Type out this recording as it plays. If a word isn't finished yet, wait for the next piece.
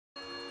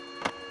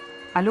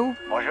Allô?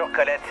 Bonjour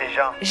Colette, c'est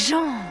Jean.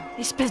 Jean,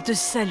 espèce de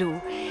salaud.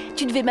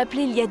 Tu devais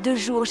m'appeler il y a 2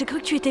 jours, j'ai cru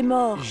que tu étais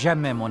mort.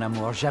 Jamais, mon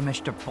amour, jamais,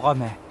 je te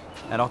promets.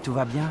 Alors tout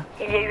va bien?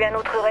 Il y a eu un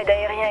autre raid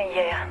aérien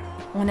hier.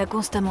 On a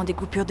constamment des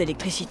coupures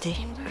d'électricité.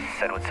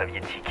 Salauds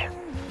soviétiques.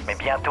 Mais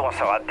bientôt on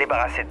sera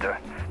débarrassé d'eux.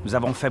 Nous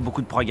avons fait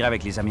beaucoup de progrès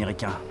avec les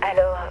Américains.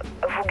 Alors,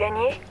 vous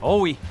gagnez? Oh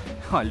oui,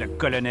 le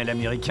colonel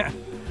américain.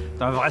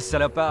 C'est un vrai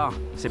salopard.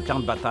 Ses plans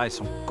de bataille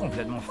sont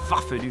complètement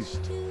farfelus.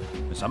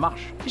 Mais ça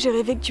marche. J'ai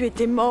rêvé que tu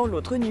étais mort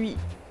l'autre nuit.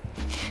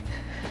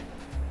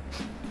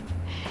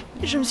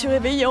 Je me suis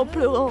réveillée en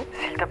pleurant.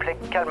 S'il te plaît,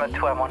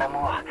 calme-toi mon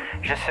amour.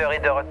 Je serai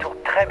de retour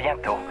très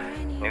bientôt.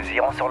 Nous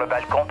irons sur le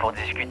balcon pour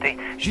discuter.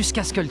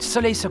 Jusqu'à ce que le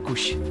soleil se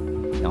couche.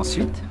 Et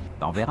ensuite,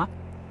 on verra.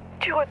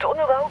 Tu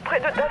retourneras auprès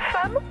de ta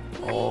femme?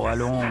 Oh,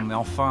 allons, mais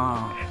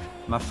enfin...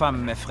 Ma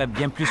femme m'effraie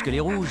bien plus que les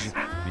rouges.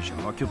 Mais je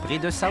m'occuperai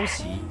de ça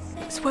aussi.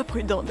 Sois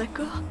prudent,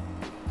 d'accord?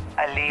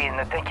 Allez,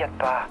 ne t'inquiète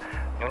pas.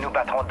 Nous nous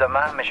battrons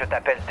demain, mais je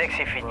t'appelle dès que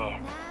c'est fini.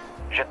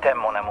 Je t'aime,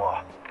 mon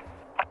amour.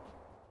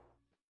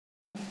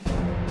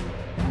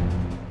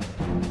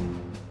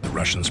 The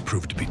Russians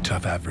proved to be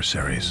tough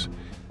adversaries,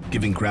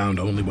 giving ground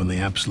only when they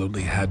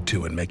absolutely had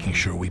to and making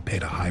sure we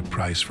paid a high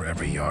price for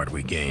every yard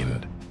we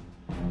gained.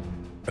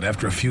 But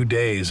after a few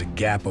days, a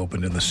gap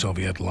opened in the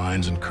Soviet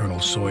lines and Colonel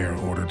Sawyer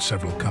ordered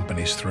several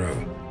companies through.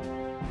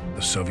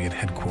 The Soviet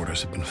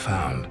headquarters had been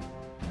found,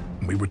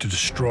 and we were to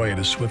destroy it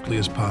as swiftly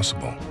as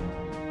possible.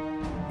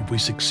 If we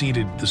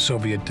succeeded, the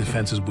Soviet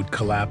defenses would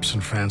collapse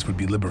and France would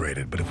be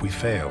liberated, but if we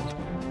failed,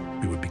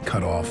 we would be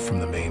cut off from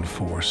the main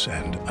force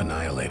and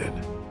annihilated.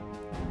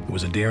 It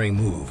was a daring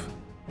move,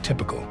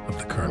 typical of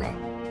the Colonel.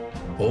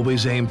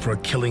 Always aim for a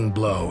killing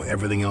blow.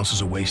 Everything else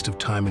is a waste of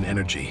time and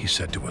energy, he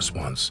said to us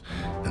once,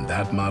 and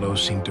that motto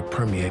seemed to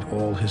permeate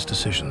all his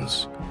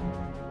decisions.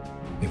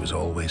 He was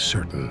always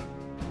certain,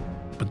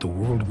 but the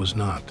world was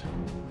not.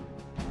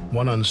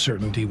 One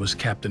uncertainty was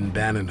Captain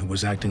Bannon, who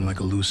was acting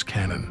like a loose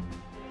cannon.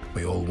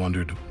 We all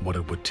wondered what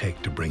it would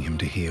take to bring him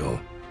to heel.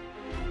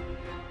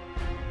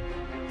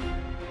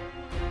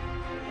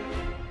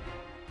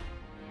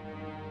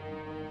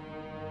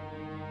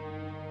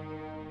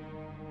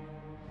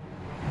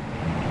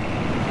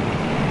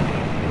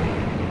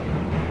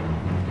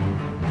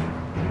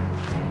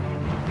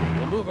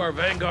 Our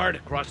vanguard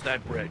across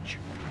that bridge.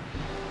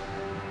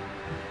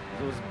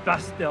 Those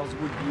bastards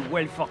would be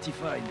well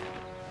fortified.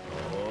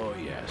 Oh,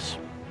 yes.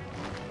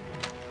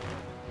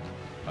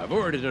 I've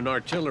ordered an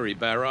artillery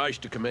barrage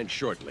to commence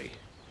shortly.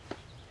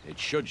 It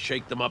should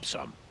shake them up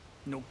some.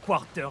 No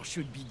quarter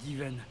should be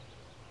given.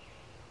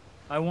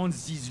 I want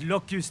these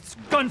locusts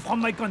gone from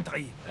my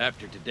country.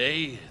 After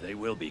today, they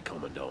will be,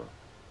 Commandant.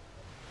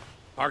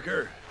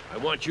 Parker, I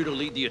want you to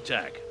lead the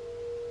attack.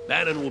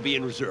 Bannon will be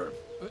in reserve.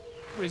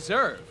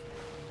 Reserve?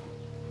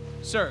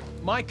 Sir,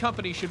 my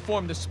company should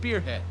form the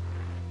spearhead.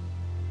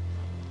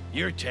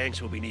 Your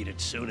tanks will be needed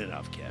soon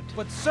enough, Captain.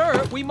 But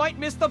sir, we might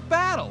miss the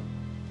battle!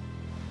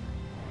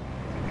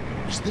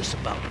 Is this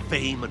about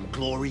fame and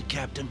glory,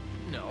 Captain?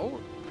 No.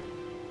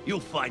 You'll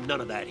find none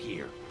of that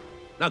here.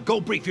 Now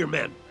go brief your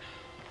men.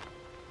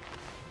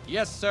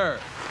 Yes, sir.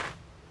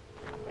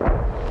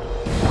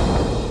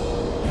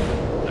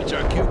 That's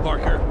our cue,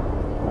 Parker.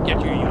 Get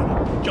your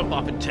unit. Jump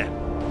off in 10.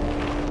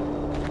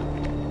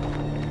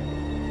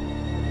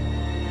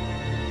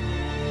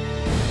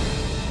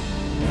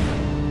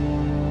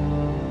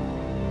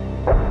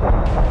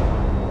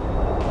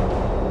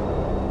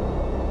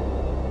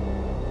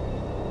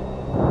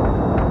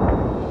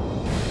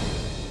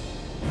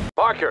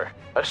 Parker,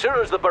 as soon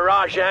as the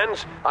barrage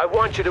ends, I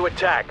want you to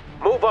attack.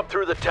 Move up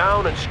through the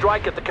town and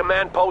strike at the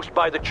command post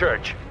by the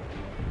church.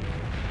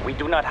 We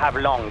do not have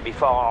long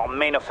before our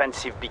main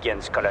offensive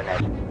begins, Colonel.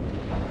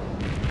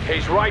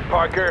 He's right,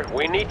 Parker.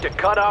 We need to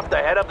cut off the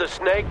head of the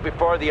snake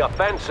before the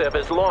offensive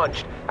is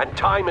launched, and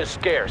time is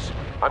scarce.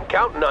 I'm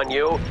counting on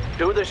you.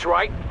 Do this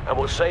right, and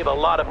we'll save a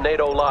lot of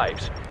NATO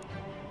lives.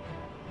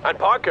 And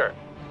Parker,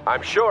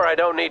 I'm sure I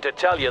don't need to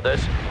tell you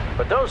this,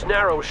 but those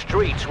narrow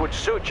streets would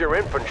suit your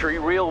infantry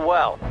real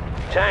well.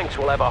 Tanks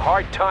will have a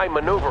hard time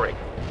maneuvering.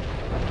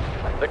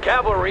 The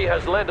cavalry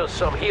has lent us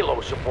some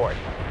helo support.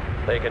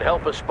 They can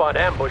help us spot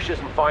ambushes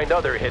and find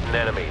other hidden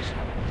enemies.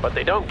 But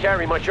they don't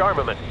carry much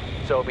armament,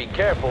 so be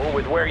careful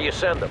with where you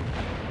send them.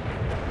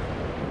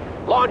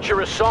 Launch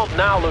your assault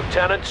now,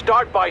 Lieutenant.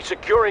 Start by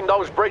securing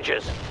those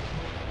bridges.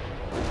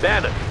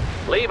 Bannon,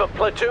 leave a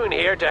platoon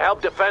here to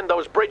help defend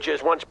those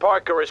bridges once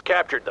Parker has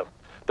captured them.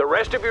 The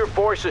rest of your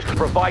force is to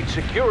provide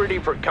security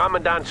for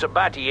Commandant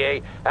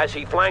Sabatier as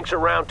he flanks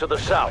around to the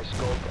south.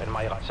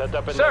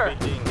 Sir,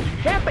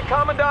 can't the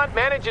Commandant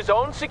manage his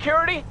own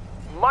security?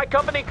 My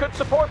company could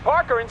support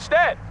Parker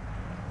instead.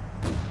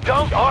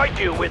 Don't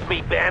argue with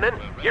me, Bannon.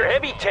 Your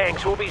heavy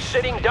tanks will be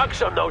sitting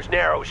ducks on those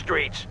narrow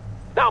streets.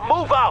 Now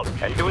move out!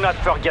 And do not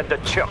forget the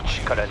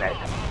church, Colonel.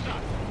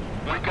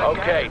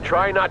 Okay,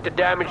 try not to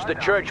damage the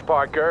church,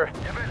 Parker.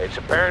 It's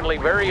apparently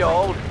very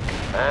old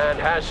and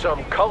has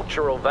some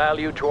cultural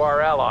value to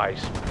our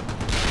allies.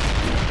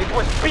 It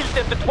was built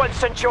in the 12th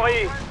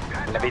century.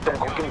 Il n'avait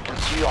donc aucune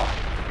culture.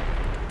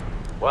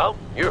 Well,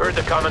 you heard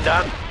the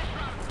Commandant.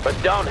 But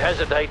don't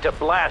hesitate to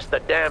blast the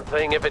damn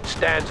thing if it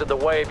stands in the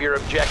way of your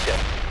objective.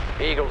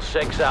 Eagle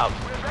 6 out. We're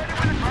ready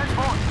for the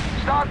transport.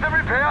 Start the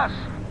repairs.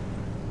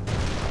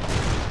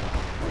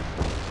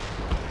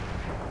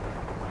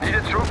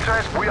 Needed troop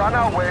transport. We on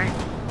our way.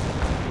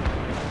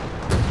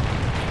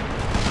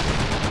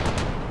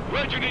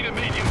 Where'd you need a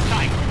medium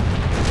tank?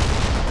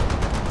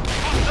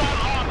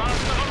 Hostile armor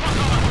to the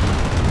locker.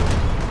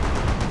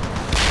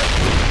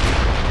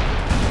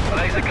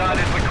 Laser guard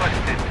is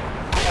requested.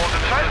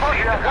 Transport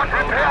here. What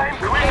repair him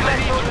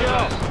quickly?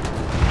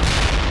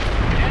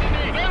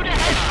 Enemy, move to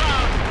head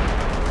round.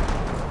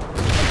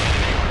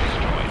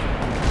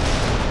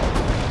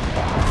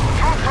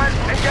 Troop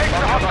transport. Engage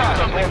the hostiles.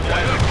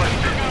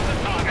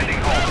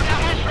 Heading home.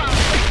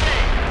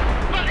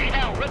 Bloody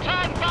hell!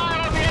 Return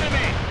fire on the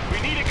enemy. We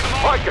need a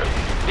command. Parker,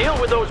 deal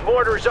with those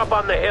mortars up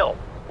on the hill.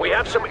 We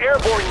have some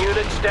airborne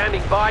units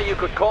standing by you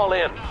could call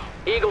in.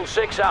 Eagle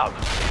 6 out.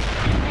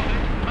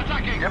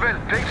 Attacking. Yeah, well,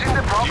 fixing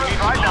the problem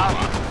right now.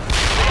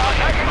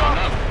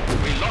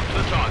 We locked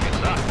the target,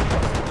 sir.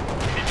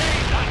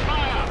 Engage that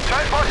fire.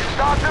 Transport,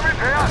 start the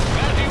repair.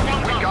 Where do you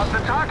want We us? got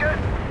the target.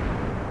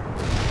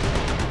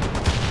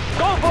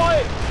 Go for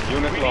it! We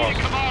need a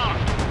command.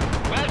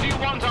 Where do you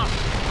want us?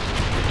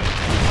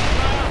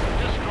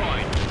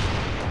 Destroyed.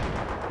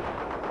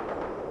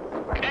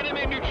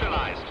 Enemy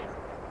neutralized.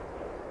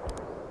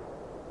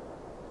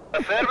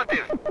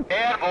 Affirmative.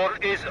 Airborne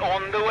is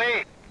on the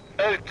way.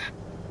 Out.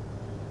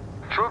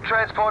 Troop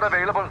transport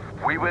available.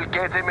 We will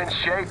get him in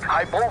shape.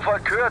 I move for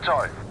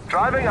køretøj.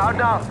 Driving out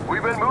now. We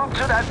will move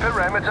to that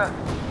perimeter.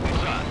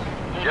 Sir,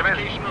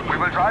 Jimmy, we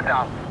will drive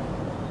now.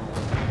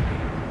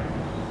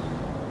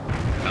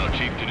 Our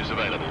chieftain is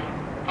available.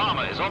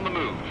 Armor is on the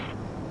move.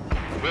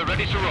 We're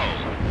ready to roll.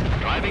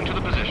 Driving to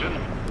the position.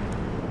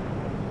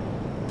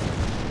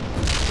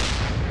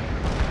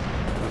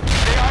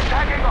 They are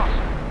attacking us.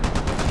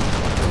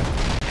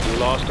 You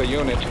lost a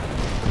unit.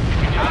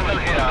 Handle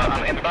here.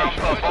 I'm inbound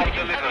for bomb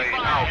delivery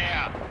now.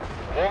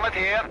 Walnut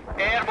here.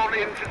 Airborne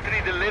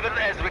infantry delivered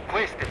as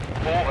requested.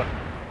 Over.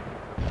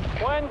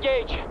 One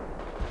gauge.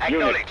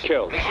 Unit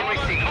killed. Mission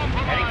received.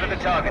 Heading for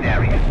the target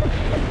area.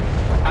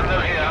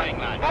 Handle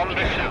here. Bomb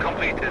mission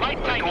completed. Right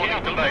tank here.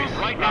 Returning to We'll base. move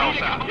right Now, now,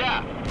 sir.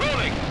 Yeah,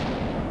 rolling.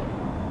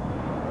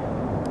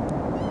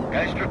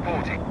 Ghost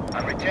reporting.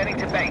 I'm returning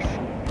to base.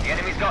 The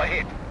enemy's got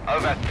hit.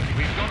 Over.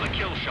 We've got a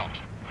kill shot.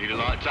 Need a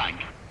light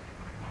tank.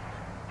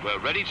 We're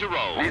ready to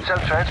roll. Need some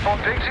transport.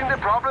 Fixing the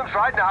problems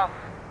right now.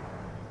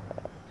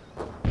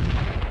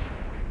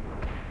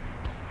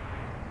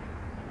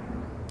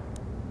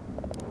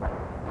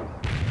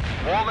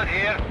 Walnut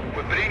here.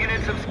 We're bringing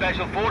in some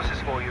special forces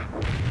for you.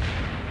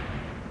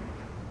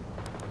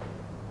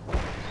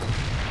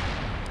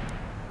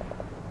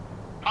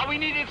 Are we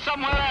needed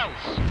somewhere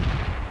else?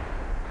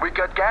 We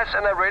got gas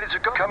and are ready to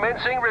go.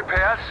 Commencing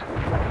repairs.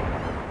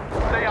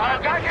 They are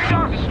attacking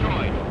us!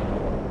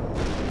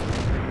 Destroyed.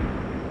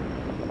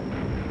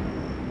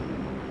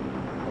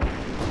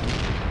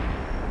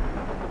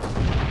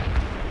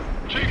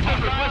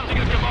 Chieftain requesting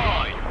a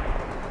command.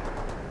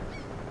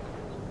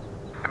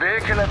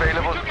 Vehicle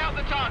available. Took out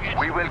the target.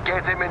 We will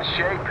get him in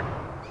shape.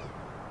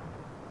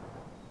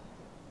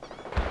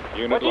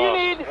 Unit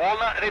lost.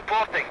 Walnut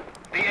reporting.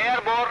 The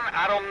airborne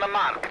are on the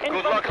mark.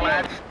 Good luck,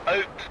 lads.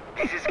 Out.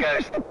 This is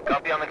Ghost.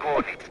 Copy on the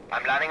coordinates.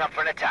 I'm lining up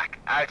for an attack.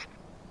 Out.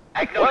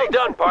 Well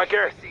done,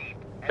 Parker.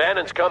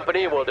 Bannon's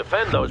company will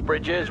defend those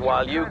bridges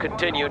while you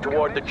continue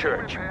toward the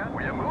church. We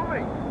are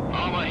moving.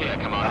 Armor here,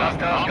 Commander.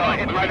 Hostiles got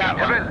hit by that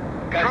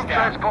one. Troop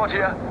transport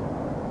here.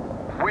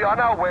 We on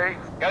our way.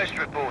 Ghost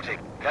reporting.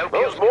 No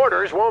Those kills.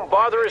 mortars won't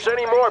bother us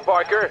anymore,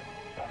 Parker.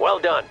 Well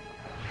done.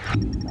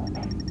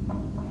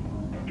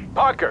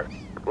 Parker,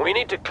 we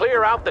need to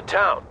clear out the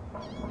town.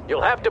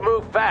 You'll have to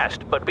move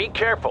fast, but be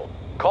careful.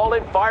 Call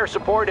in fire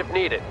support if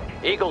needed.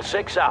 Eagle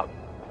 6 out.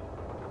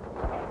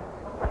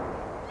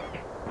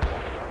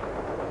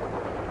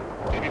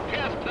 If you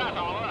pierced that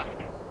armor,